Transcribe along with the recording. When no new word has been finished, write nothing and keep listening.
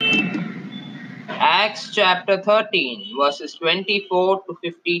Acts chapter 13, verses 24 to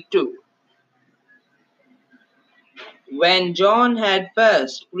 52. When John had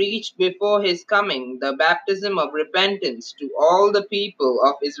first preached before his coming the baptism of repentance to all the people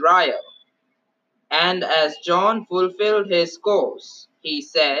of Israel, and as John fulfilled his course, he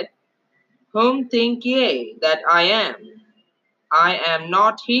said, Whom think ye that I am? I am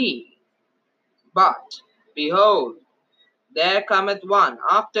not he. But, behold, there cometh one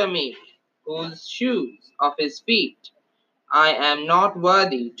after me, whose shoes of his feet I am not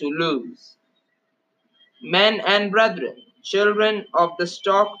worthy to loose. Men and brethren, children of the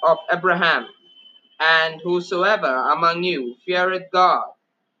stock of Abraham, and whosoever among you feareth God,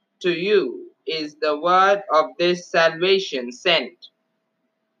 to you is the word of this salvation sent.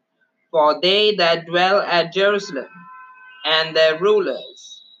 For they that dwell at Jerusalem, and their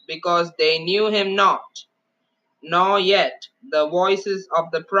rulers, because they knew him not, nor yet the voices of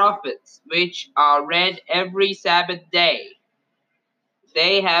the prophets, which are read every Sabbath day,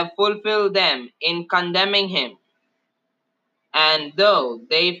 they have fulfilled them in condemning him. And though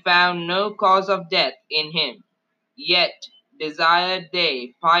they found no cause of death in him, yet desired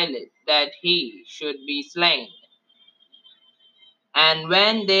they Pilate that he should be slain. And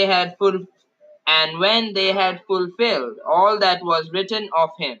when they had fulfilled all that was written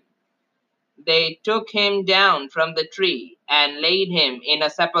of him, they took him down from the tree and laid him in a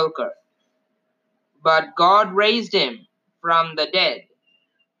sepulchre. But God raised him from the dead,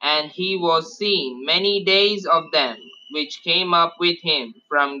 and he was seen many days of them which came up with him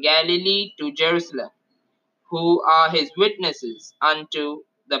from Galilee to Jerusalem, who are his witnesses unto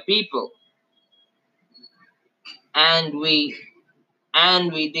the people. And we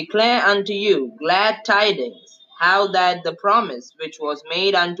declare unto you glad tidings, how that the promise which was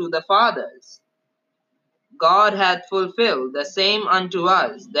made unto the fathers, God hath fulfilled the same unto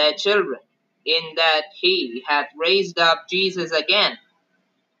us, their children, in that he hath raised up Jesus again,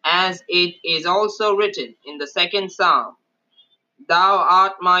 as it is also written in the second Psalm, Thou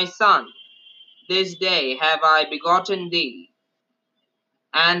art my son, this day have I begotten thee.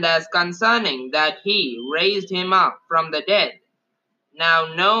 And as concerning that he raised him up from the dead,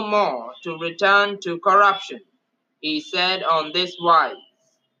 now no more to return to corruption, he said on this wise,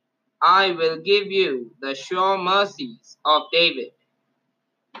 I will give you the sure mercies of David.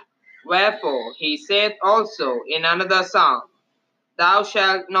 Wherefore he saith also in another psalm, Thou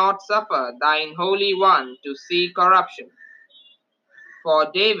shalt not suffer thine Holy One to see corruption. For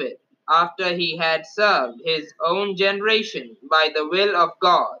David, after he had served his own generation by the will of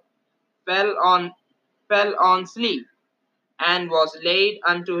God, fell on sleep, and was laid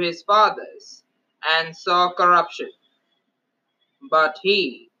unto his fathers, and saw corruption. But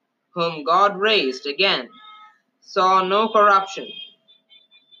he, whom God raised again, saw no corruption.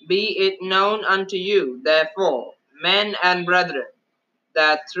 Be it known unto you, therefore, men and brethren,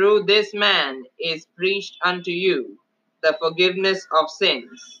 that through this man is preached unto you the forgiveness of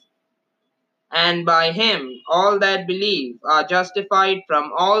sins. And by him all that believe are justified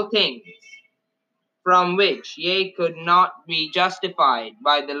from all things, from which ye could not be justified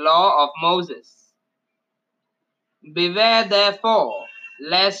by the law of Moses. Beware therefore,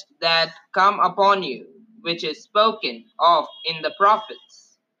 lest that come upon you, which is spoken of in the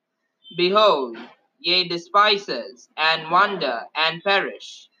prophets. Behold, ye despisers, and wonder, and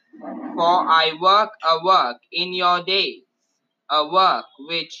perish. For I work a work in your days, a work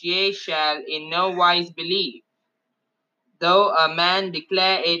which ye shall in no wise believe, though a man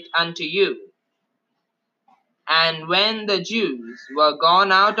declare it unto you. And when the Jews were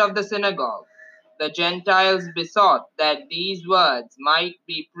gone out of the synagogue, the Gentiles besought that these words might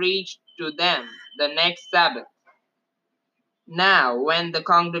be preached to them the next Sabbath. Now when the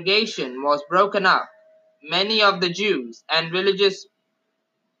congregation was broken up, many of the Jews and religious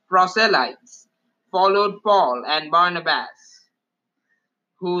proselytes followed Paul and Barnabas,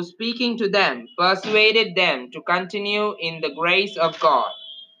 who speaking to them persuaded them to continue in the grace of God.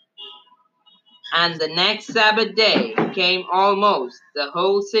 And the next Sabbath day came almost the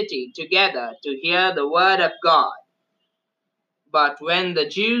whole city together to hear the word of God. But when the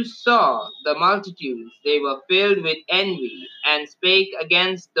Jews saw the multitudes, they were filled with envy, and spake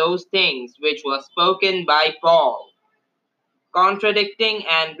against those things which were spoken by Paul, contradicting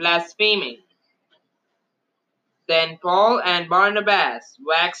and blaspheming. Then Paul and Barnabas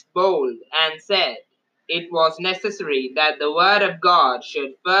waxed bold, and said, It was necessary that the word of God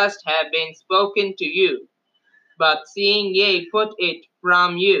should first have been spoken to you. But seeing ye put it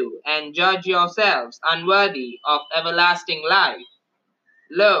from you, and judge yourselves unworthy of everlasting life,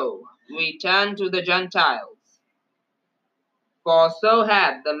 lo, we turn to the Gentiles. For so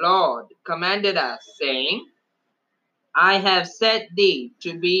hath the Lord commanded us, saying, I have set thee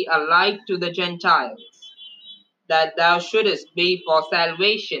to be a light to the Gentiles, that thou shouldest be for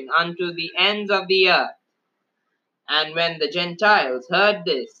salvation unto the ends of the earth. And when the Gentiles heard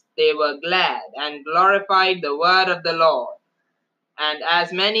this, they were glad, and glorified the word of the Lord. And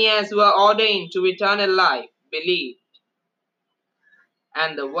as many as were ordained to eternal life believed.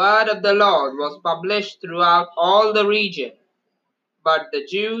 And the word of the Lord was published throughout all the region. But the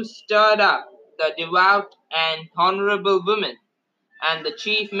Jews stirred up the devout and honorable women, and the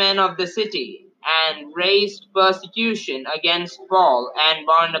chief men of the city, and raised persecution against Paul and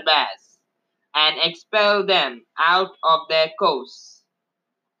Barnabas, and expelled them out of their coasts.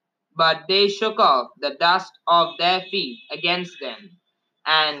 But they shook off the dust of their feet against them,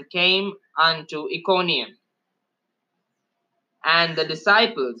 and came unto Iconium. And the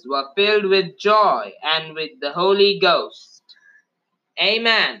disciples were filled with joy and with the Holy Ghost.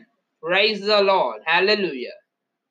 Amen. Praise the Lord. Hallelujah.